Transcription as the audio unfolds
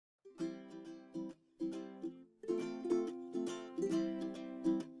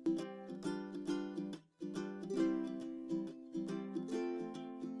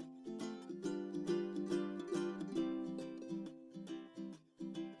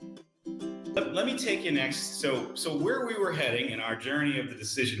Let me take you next. So where we were heading in our journey of the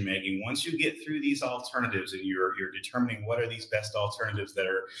decision making, once you get through these alternatives and you're determining what are these best alternatives that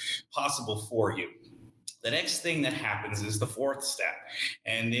are possible for you, the next thing that happens is the fourth step.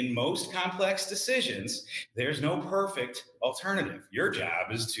 And in most complex decisions, there's no perfect alternative. Your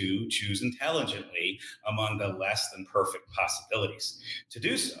job is to choose intelligently among the less than perfect possibilities. To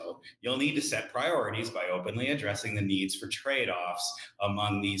do so, you'll need to set priorities by openly addressing the needs for trade-offs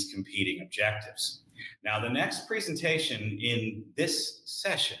among these competing objectives. Now, the next presentation in this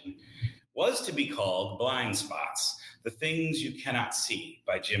session was to be called Blind Spots, The Things You Cannot See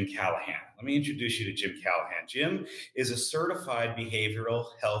by Jim Callahan. Let me introduce you to Jim Callahan. Jim is a certified behavioral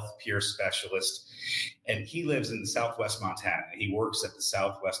health peer specialist, and he lives in Southwest Montana. He works at the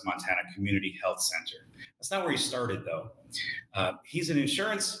Southwest Montana Community Health Center. That's not where he started, though. He's an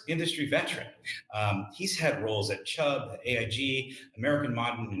insurance industry veteran. He's had roles at Chubb, AIG, American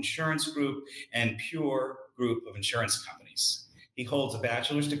Modern Insurance Group, and Pure Group of insurance companies. He holds a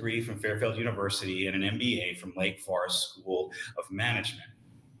bachelor's degree from Fairfield University and an MBA from Lake Forest School of Management.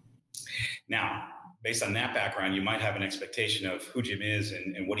 Now, based on that background, you might have an expectation of who Jim is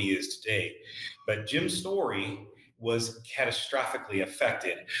and what he is today. But Jim's story was catastrophically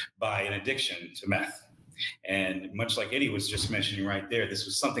affected by an addiction to meth. And much like Eddie was just mentioning right there, this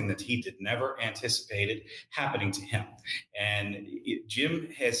was something that he did never anticipated happening to him. And Jim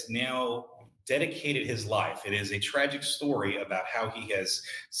has now dedicated his life. It is a tragic story about how he has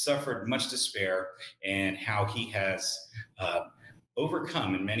suffered much despair and how he has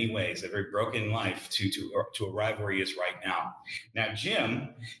overcome in many ways a very broken life to arrive where he is right now. Now, Jim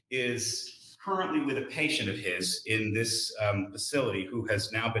is currently with a patient of his in this facility who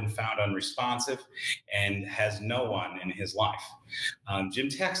has now been found unresponsive and has no one in his life. Jim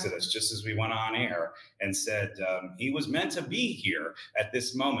texted us just as we went on air and said he was meant to be here at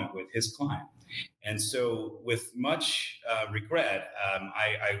this moment with his client. And so with much regret,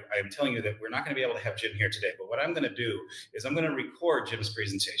 I'm telling you that we're not going to be able to have Jim here today. But what I'm going to do is I'm going to record Jim's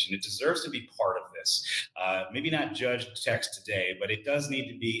presentation. It deserves to be part of this. Maybe not judge text today, but it does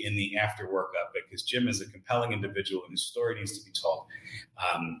need to be in the after workup because Jim is a compelling individual and his story needs to be told.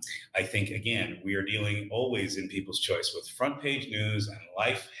 I think, again, we are dealing always in People's Choice with front page news and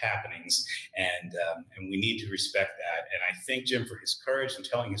life happenings, and we need to respect that. And I thank Jim for his courage in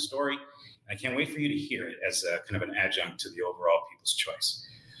telling his story. I can't wait for you to hear it as a kind of an adjunct to the overall People's Choice.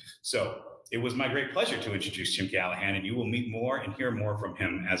 So it was my great pleasure to introduce Jim Callahan, and you will meet more and hear more from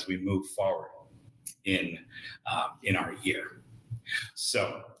him as we move forward in our year.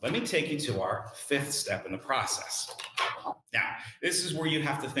 So let me take you to our fifth step in the process. Now, this is where you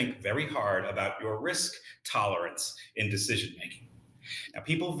have to think very hard about your risk tolerance in decision making. Now,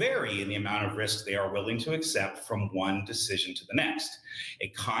 people vary in the amount of risk they are willing to accept from one decision to the next. A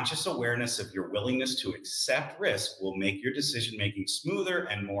conscious awareness of your willingness to accept risk will make your decision-making smoother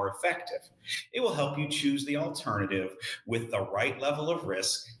and more effective. It will help you choose the alternative with the right level of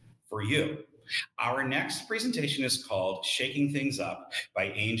risk for you. Our next presentation is called Shaking Things Up by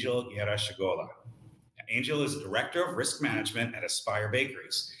Angel Guerra-Chagolla. Angel is Director of Risk Management at Aspire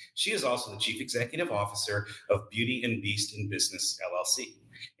Bakeries. She is also the Chief Executive Officer of Beauty and Beast in Business, LLC.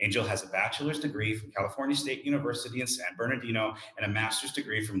 Angel has a bachelor's degree from California State University in San Bernardino and a master's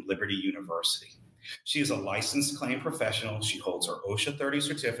degree from Liberty University. She is a licensed claim professional. She holds her OSHA 30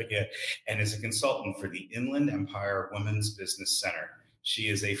 certificate and is a consultant for the Inland Empire Women's Business Center. She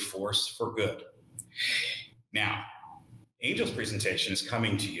is a force for good. Now, Angel's presentation is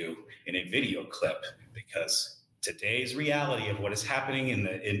coming to you in a video clip because today's reality of what is happening in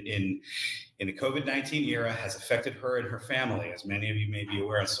the COVID-19 era has affected her and her family, as many of you may be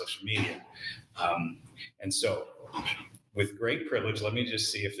aware on social media. And so, with great privilege, let me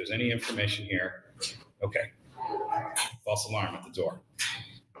just see if there's any information here. Okay, false alarm at the door.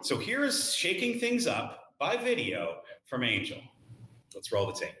 So here is Shaking Things Up by video from Angel. Let's roll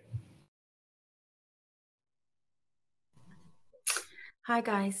the tape. Hi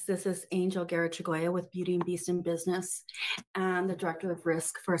guys, this is Angel Guerra-Chagolla with Beauty and Beast in Business and the Director of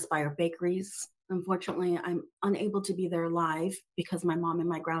Risk for Aspire Bakeries. Unfortunately, I'm unable to be there live because my mom and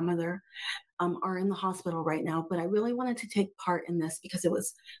my grandmother are in the hospital right now, but I really wanted to take part in this because it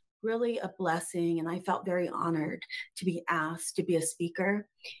was really a blessing and I felt very honored to be asked to be a speaker.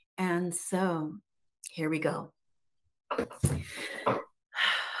 And so here we go.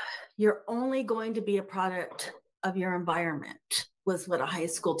 You're only going to be a product of your environment, was what a high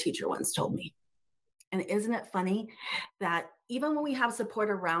school teacher once told me. And isn't it funny that even when we have support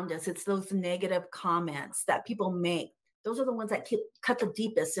around us, it's those negative comments that people make. Those are the ones that cut the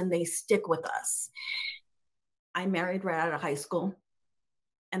deepest and they stick with us. I married right out of high school.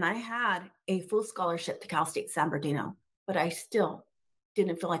 and I had a full scholarship to Cal State San Bernardino, but I still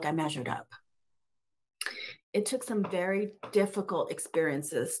didn't feel like I measured up. It took some very difficult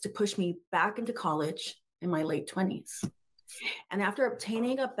experiences to push me back into college in my late 20s. And after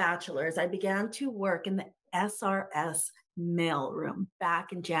obtaining a bachelor's, I began to work in the SRS mailroom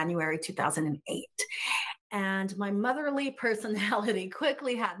back in January 2008. And my motherly personality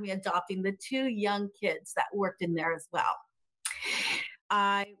quickly had me adopting the two young kids that worked in there as well.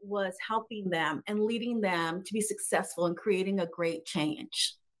 I was helping them and leading them to be successful in creating a great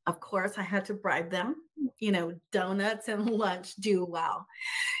change. Of course, I had to bribe them, donuts and lunch do well.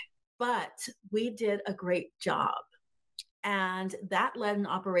 But we did a great job. And that led an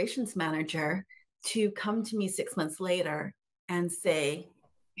operations manager to come to me 6 months later and say,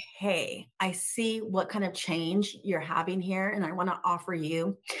 hey, I see what kind of change you're having here, and I want to offer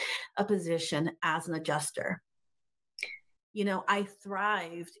you a position as an adjuster. I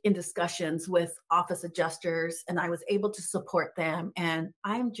thrived in discussions with office adjusters, and I was able to support them. And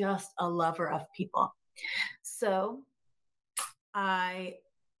I'm just a lover of people. So I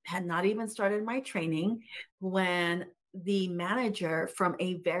had not even started my training when the manager from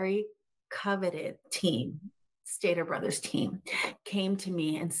a very coveted team, Stater Brothers team, came to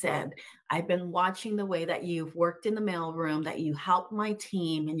me and said, I've been watching the way that you've worked in the mailroom, that you helped my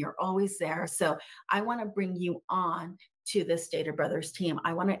team, and you're always there. So I want to bring you on to the Stater Brothers team.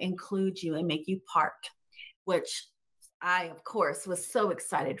 I want to include you and make you part, which I, of course, was so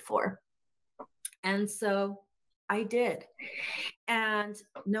excited for. And so I did. And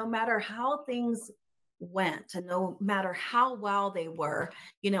no matter how things went and no matter how well they were,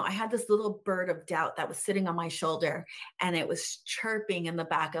 I had this little bird of doubt that was sitting on my shoulder, and it was chirping in the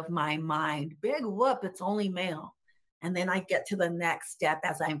back of my mind, big whoop, it's only mail. And then I get to the next step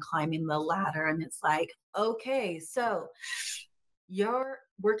as I'm climbing the ladder, and it's like, okay, so you're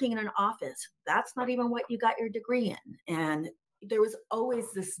working in an office. That's not even what you got your degree in. And there was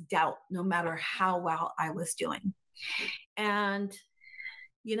always this doubt, no matter how well I was doing. And,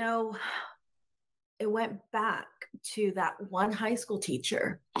 it went back to that one high school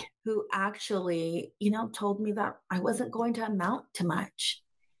teacher who actually, told me that I wasn't going to amount to much.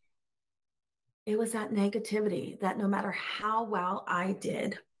 It was that negativity that no matter how well I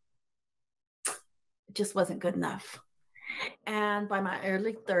did, it just wasn't good enough. And by my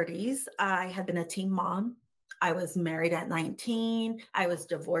early 30s, I had been a teen mom. I was married at 19. I was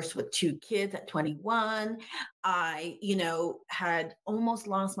divorced with 2 kids at 21. I, had almost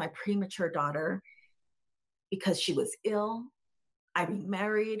lost my premature daughter because she was ill. I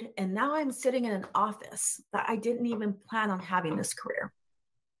remarried, and now I'm sitting in an office that I didn't even plan on having this career.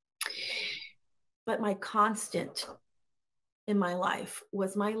 But my constant in my life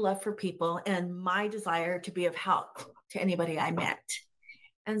was my love for people and my desire to be of help to anybody I met.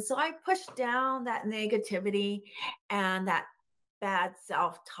 And so I pushed down that negativity and that bad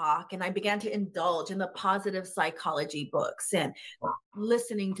self-talk, and I began to indulge in the positive psychology books and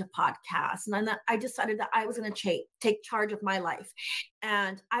listening to podcasts. And then I decided that I was going to take charge of my life,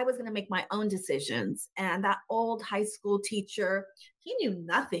 and I was going to make my own decisions. And that old high school teacher, he knew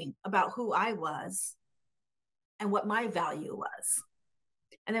nothing about who I was and what my value was.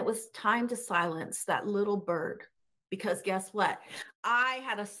 And it was time to silence that little bird, because guess what? I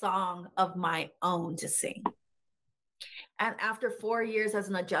had a song of my own to sing. And after 4 years as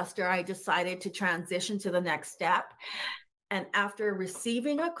an adjuster, I decided to transition to the next step. And after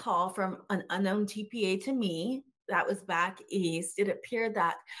receiving a call from an unknown TPA to me, that was back east, it appeared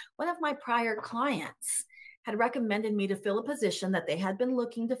that one of my prior clients had recommended me to fill a position that they had been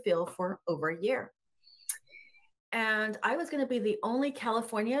looking to fill for over a year. And I was going to be the only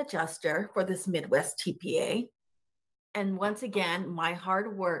California adjuster for this Midwest TPA. And once again, my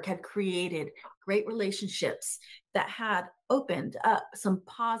hard work had created great relationships that had opened up some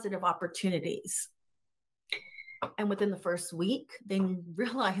positive opportunities. And within the first week, they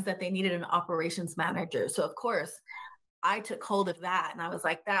realized that they needed an operations manager. So of course, I took hold of that, and I was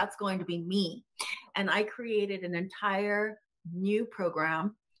like, that's going to be me. And I created an entire new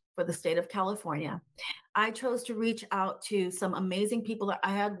program for the state of California. I chose to reach out to some amazing people that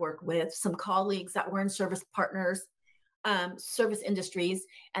I had worked with, some colleagues that were in service partners, service industries,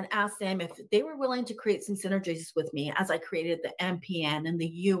 and asked them if they were willing to create some synergies with me as I created the MPN and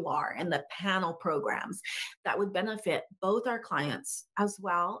the UR and the panel programs that would benefit both our clients as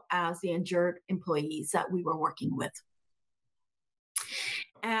well as the injured employees that we were working with.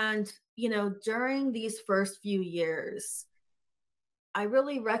 And, during these first few years, I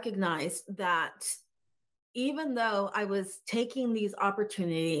really recognized that even though I was taking these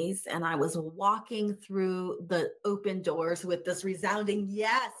opportunities and I was walking through the open doors with this resounding,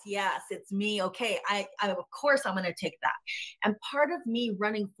 yes, yes, it's me. Okay, of course I'm going to take that. And part of me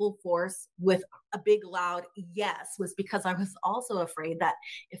running full force with a big loud yes was because I was also afraid that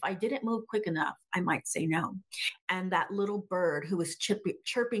if I didn't move quick enough, I might say no. And that little bird who was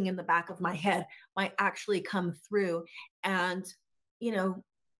chirping in the back of my head might actually come through and, you know,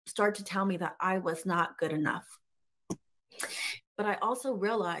 start to tell me that I was not good enough. But I also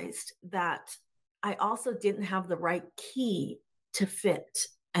realized that I also didn't have the right key to fit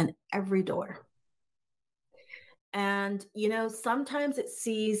in every door. And, sometimes it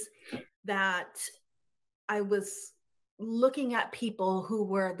sees that I was looking at people who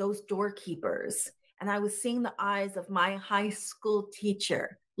were those doorkeepers, and I was seeing the eyes of my high school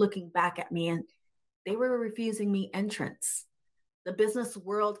teacher looking back at me, and they were refusing me entrance. The business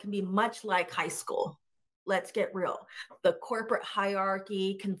world can be much like high school. Let's get real. The corporate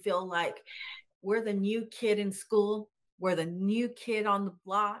hierarchy can feel like we're the new kid in school, we're the new kid on the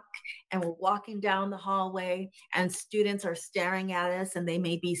block, and we're walking down the hallway, and students are staring at us, and they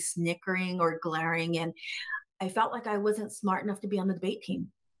may be snickering or glaring. And I felt like I wasn't smart enough to be on the debate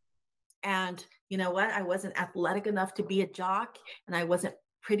team. And you know what? I wasn't athletic enough to be a jock, and I wasn't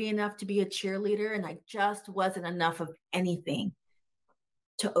pretty enough to be a cheerleader, and I just wasn't enough of anything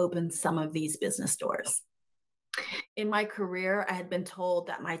to open some of these business doors. In my career, I had been told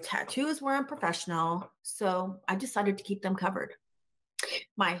that my tattoos were unprofessional, so I decided to keep them covered.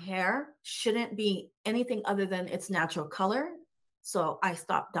 My hair shouldn't be anything other than its natural color, so I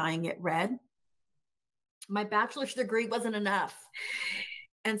stopped dyeing it red. My bachelor's degree wasn't enough,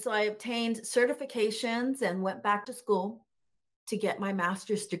 and so I obtained certifications and went back to school to get my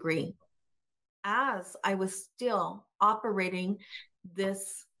master's degree as I was still operating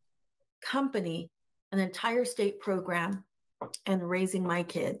this company, an entire state program, and raising my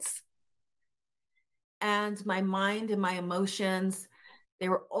kids. And my mind and my emotions, they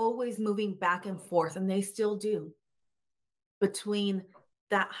were always moving back and forth, and they still do, between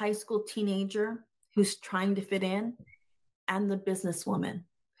that high school teenager who's trying to fit in and the businesswoman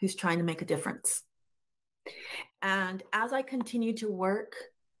who's trying to make a difference. And as I continued to work,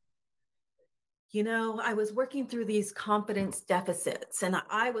 I was working through these confidence deficits, and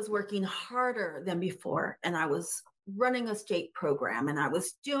I was working harder than before, and I was running a state program, and I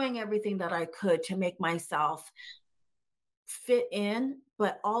was doing everything that I could to make myself fit in,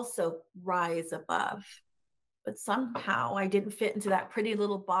 but also rise above. But somehow I didn't fit into that pretty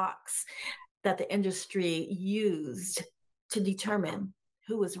little box that the industry used to determine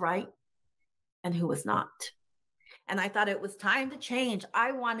who was right and who was not. And I thought it was time to change.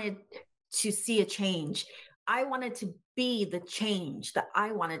 I wanted to see a change. I wanted to be the change that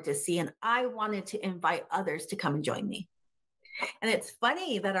I wanted to see, and I wanted to invite others to come and join me. And it's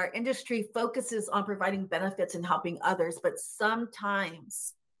funny that our industry focuses on providing benefits and helping others, but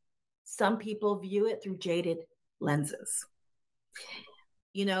sometimes some people view it through jaded lenses.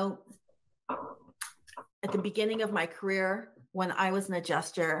 At the beginning of my career, when I was an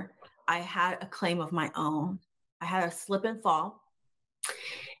adjuster, I had a claim of my own. I had a slip and fall.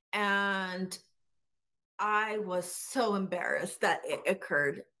 And I was so embarrassed that it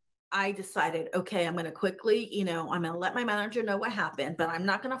occurred. I decided, okay, I'm going to quickly, I'm going to let my manager know what happened, but I'm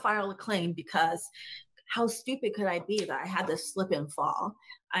not going to file a claim because how stupid could I be that I had this slip and fall?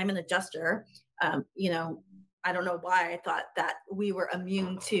 I'm an adjuster. I don't know why I thought that we were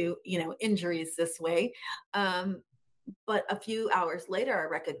immune to, injuries this way. But a few hours later,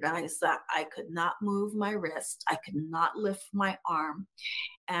 I recognized that I could not move my wrist. I could not lift my arm.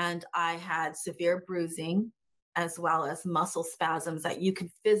 And I had severe bruising as well as muscle spasms that you could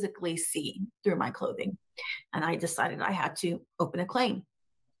physically see through my clothing. And I decided I had to open a claim.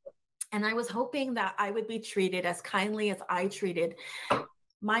 And I was hoping that I would be treated as kindly as I treated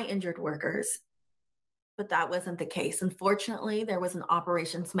my injured workers. But that wasn't the case. Unfortunately, there was an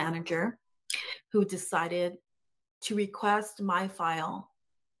operations manager who decided to request my file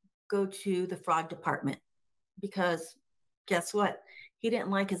go to the fraud department because guess what? He didn't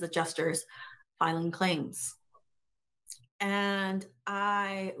like his adjusters filing claims. And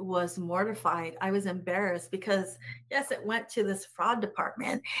I was mortified. I was embarrassed because, yes, it went to this fraud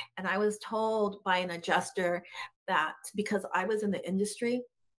department. And I was told by an adjuster that because I was in the industry,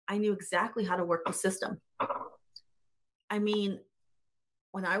 I knew exactly how to work the system. I mean,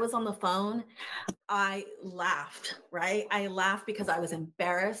 when I was on the phone, I laughed, right? I laughed because I was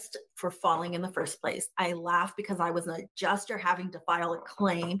embarrassed for falling in the first place. I laughed because I was an adjuster having to file a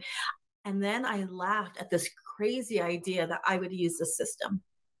claim. And then I laughed at this crazy idea that I would use the system.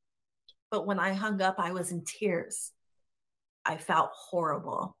 But when I hung up, I was in tears. I felt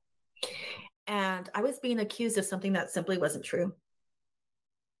horrible. And I was being accused of something that simply wasn't true.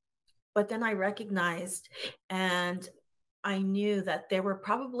 But then I recognized and I knew that there were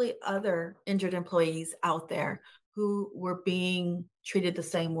probably other injured employees out there who were being treated the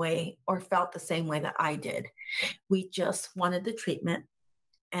same way or felt the same way that I did. We just wanted the treatment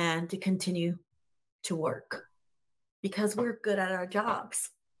and to continue to work because we're good at our jobs.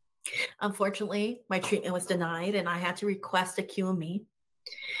 Unfortunately, my treatment was denied and I had to request a QME.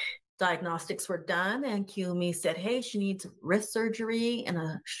 Diagnostics were done and QME said, hey, she needs wrist surgery and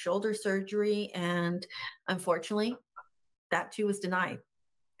a shoulder surgery. And unfortunately, that too was denied.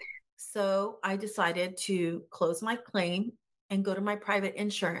 So I decided to close my claim and go to my private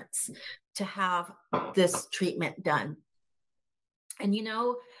insurance to have this treatment done. And,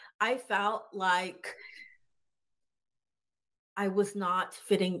 I felt like I was not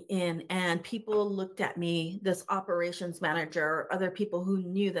fitting in, and people looked at me, this operations manager, other people who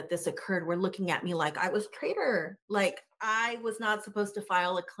knew that this occurred were looking at me like I was a traitor, like I was not supposed to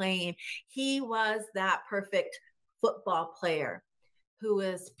file a claim. He was that perfect football player who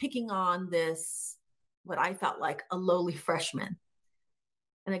was picking on this, what I felt like a lowly freshman.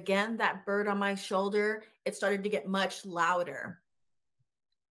 And again, that bird on my shoulder, it started to get much louder.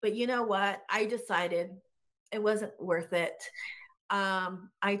 But you know what? I decided it wasn't worth it. I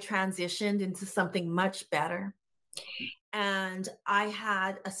transitioned into something much better. And I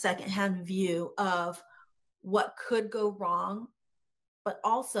had a secondhand view of what could go wrong, but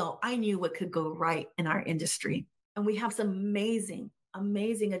also I knew what could go right in our industry. And we have some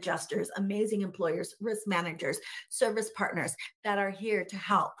amazing adjusters, amazing employers, risk managers, service partners that are here to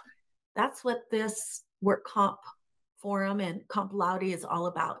help. That's what this work comp forum and Comp Laude is all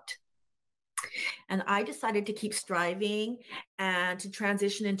about. And I decided to keep striving and to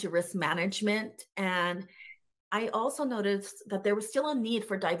transition into risk management. And I also noticed that there was still a need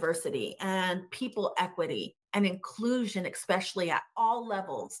for diversity and people equity and inclusion, especially at all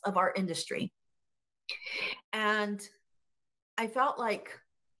levels of our industry. And I felt like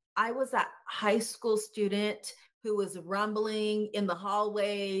I was that high school student who was rumbling in the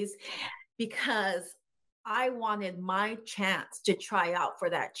hallways because I wanted my chance to try out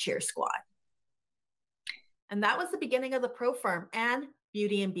for that cheer squad. And that was the beginning of the Pro Firm and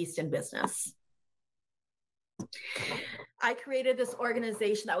Beauty and Beast in Business. I created this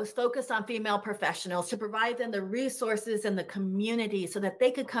organization that was focused on female professionals to provide them the resources and the community so that they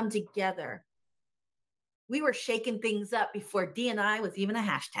could come together. We were shaking things up before D&I was even a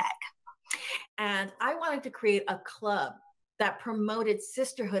hashtag. And I wanted to create a club that promoted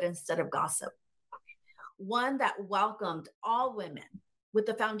sisterhood instead of gossip. One that welcomed all women with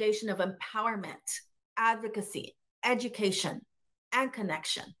the foundation of empowerment, advocacy, education, and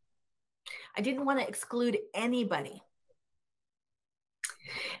connection. I didn't want to exclude anybody.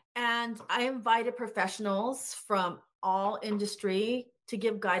 And I invited professionals from all industry to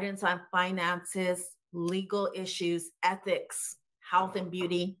give guidance on finances, legal issues, ethics, health and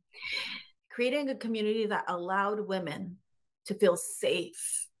beauty, creating a community that allowed women to feel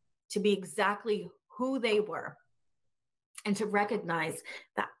safe, to be exactly who they were, and to recognize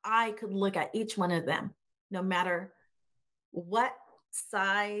that I could look at each one of them, no matter what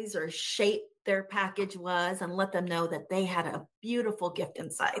size or shape their package was, and let them know that they had a beautiful gift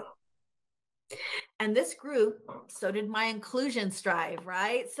inside. And this grew, so did my inclusion strive,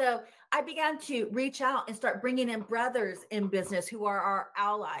 right? So I began to reach out and start bringing in brothers in business who are our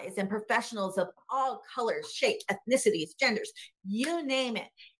allies and professionals of all colors, shapes, ethnicities, genders, you name it.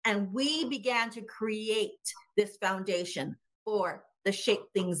 And we began to create this foundation for the Shape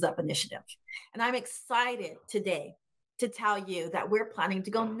Things Up initiative. And I'm excited today to tell you that we're planning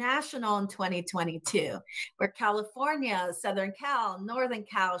to go national in 2022. We're California, Southern Cal, Northern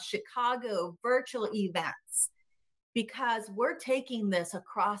Cal, Chicago, virtual events, because we're taking this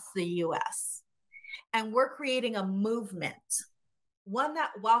across the US and we're creating a movement, one that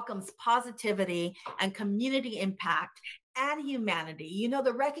welcomes positivity and community impact and humanity.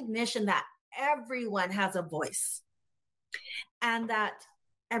 The recognition that everyone has a voice and that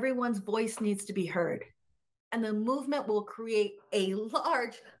everyone's voice needs to be heard. And the movement will create a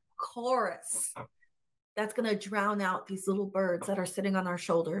large chorus that's going to drown out these little birds that are sitting on our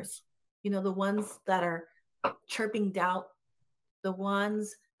shoulders. The ones that are chirping doubt, the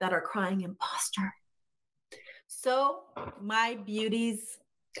ones that are crying imposter. So, my beauties,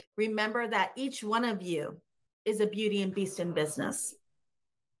 remember that each one of you is a beauty and beast in business.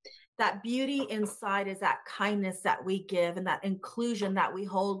 That beauty inside is that kindness that we give and that inclusion that we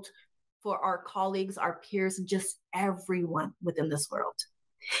hold for our colleagues, our peers, and just everyone within this world.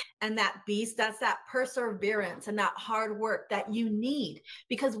 And that beast, that's that perseverance and that hard work that you need,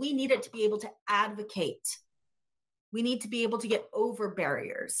 because we need it to be able to advocate. We need to be able to get over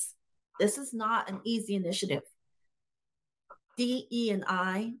barriers. This is not an easy initiative.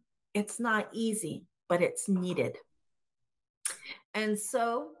 DE&I, it's not easy, but it's needed. And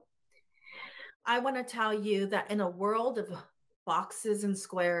so I want to tell you that in a world of boxes and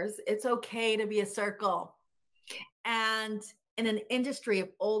squares, it's okay to be a circle. And in an industry of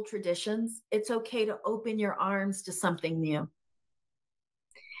old traditions, it's okay to open your arms to something new.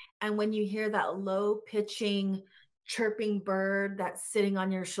 And when you hear that low pitching, chirping bird that's sitting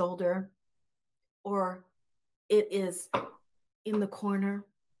on your shoulder, or it is in the corner,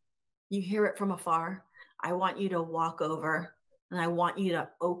 you hear it from afar, I want you to walk over and I want you to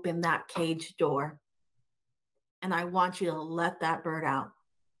open that cage door. And I want you to let that bird out,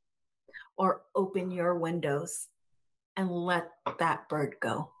 or open your windows and let that bird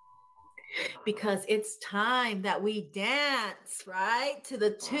go. Because it's time that we dance, right? To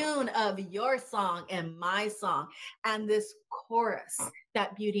the tune of your song and my song, and this chorus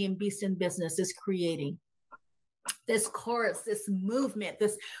that Beauty and Beast in Business is creating. This chorus, this movement,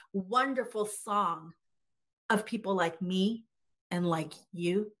 this wonderful song of people like me and like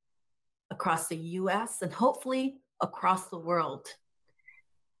you across the US and hopefully across the world.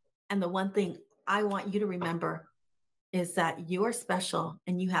 And the one thing I want you to remember is that you are special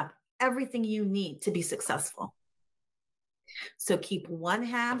and you have everything you need to be successful. So keep one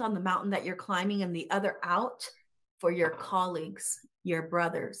hand on the mountain that you're climbing and the other out for your colleagues, your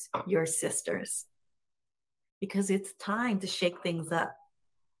brothers, your sisters, because it's time to shake things up.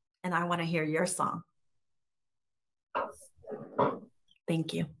 And I want to hear your song.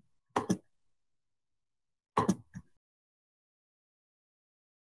 Thank you.